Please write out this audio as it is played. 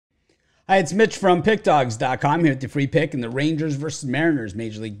Hi, it's Mitch from Pickdawgz.com here with the free pick in the Rangers versus Mariners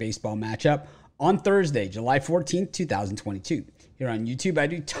Major League Baseball matchup on Thursday, July 14th, 2022. Here on YouTube, I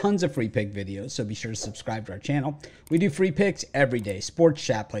do tons of free pick videos, so be sure to subscribe to our channel. We do free picks every day.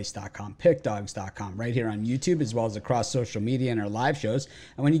 Sportschatplace.com, Pickdawgz.com, right here on YouTube, as well as across social media and our live shows.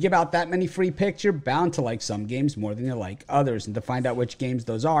 And when you give out that many free picks, you're bound to like some games more than you like others. And to find out which games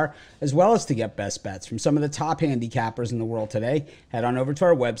those are, as well as to get best bets from some of the top handicappers in the world today, head on over to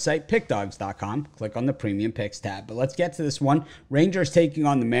our website, Pickdawgz.com. Click on the Premium Picks tab. But let's get to this one. Rangers taking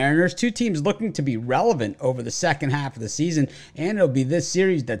on the Mariners. Two teams looking to be relevant over the second half of the season, and it'll be this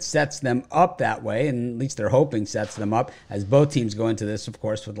series that sets them up that way, and at least they're hoping sets them up, as both teams go into this, of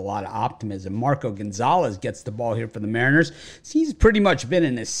course, with a lot of optimism. Marco Gonzalez gets the ball here for the Mariners. He's pretty much been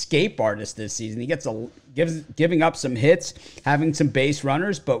an escape artist this season. He gets giving up some hits, having some base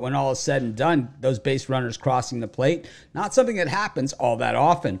runners, but when all is said and done, those base runners crossing the plate, not something that happens all that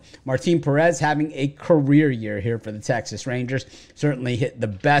often. Martin Perez having a career year here for the Texas Rangers. Certainly hit the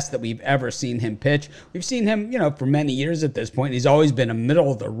best that we've ever seen him pitch. We've seen him, for many years at this point. He's always been a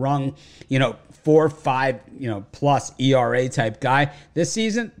middle of the rung, 4-5, plus ERA type guy. This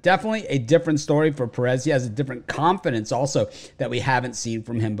season, definitely a different story for Perez. He has a different confidence also that we haven't seen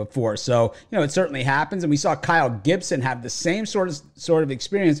from him before. So, it certainly happens. And we saw Kyle Gibson have the same sort of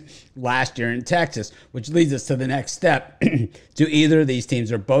experience last year in Texas, which leads us to the next step. Do either of these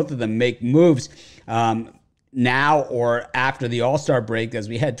teams or both of them make moves now or after the All-Star break as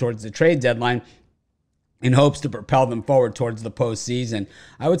we head towards the trade deadline, in hopes to propel them forward towards the postseason?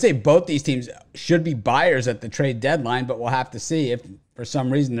 I would say both these teams should be buyers at the trade deadline, but we'll have to see. If for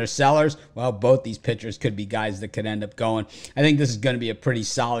some reason they're sellers, well, both these pitchers could be guys that could end up going. I think this is going to be a pretty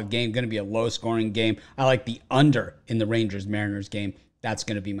solid game, going to be a low-scoring game. I like the under in the Rangers-Mariners game. That's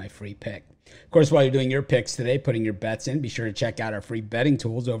going to be my free pick. Of course, while you're doing your picks today, putting your bets in, be sure to check out our free betting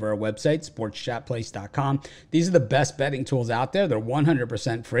tools over our website, Sportschatplace.com. These are the best betting tools out there. They're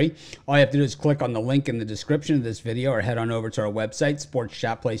 100% free. All you have to do is click on the link in the description of this video or head on over to our website,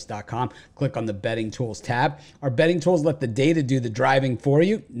 Sportschatplace.com. Click on the betting tools tab. Our betting tools let the data do the driving for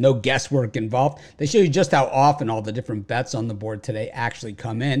you. No guesswork involved. They show you just how often all the different bets on the board today actually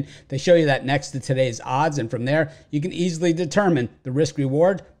come in. They show you that next to today's odds, and from there, you can easily determine the risk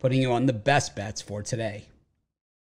reward, putting you on the best bets for today.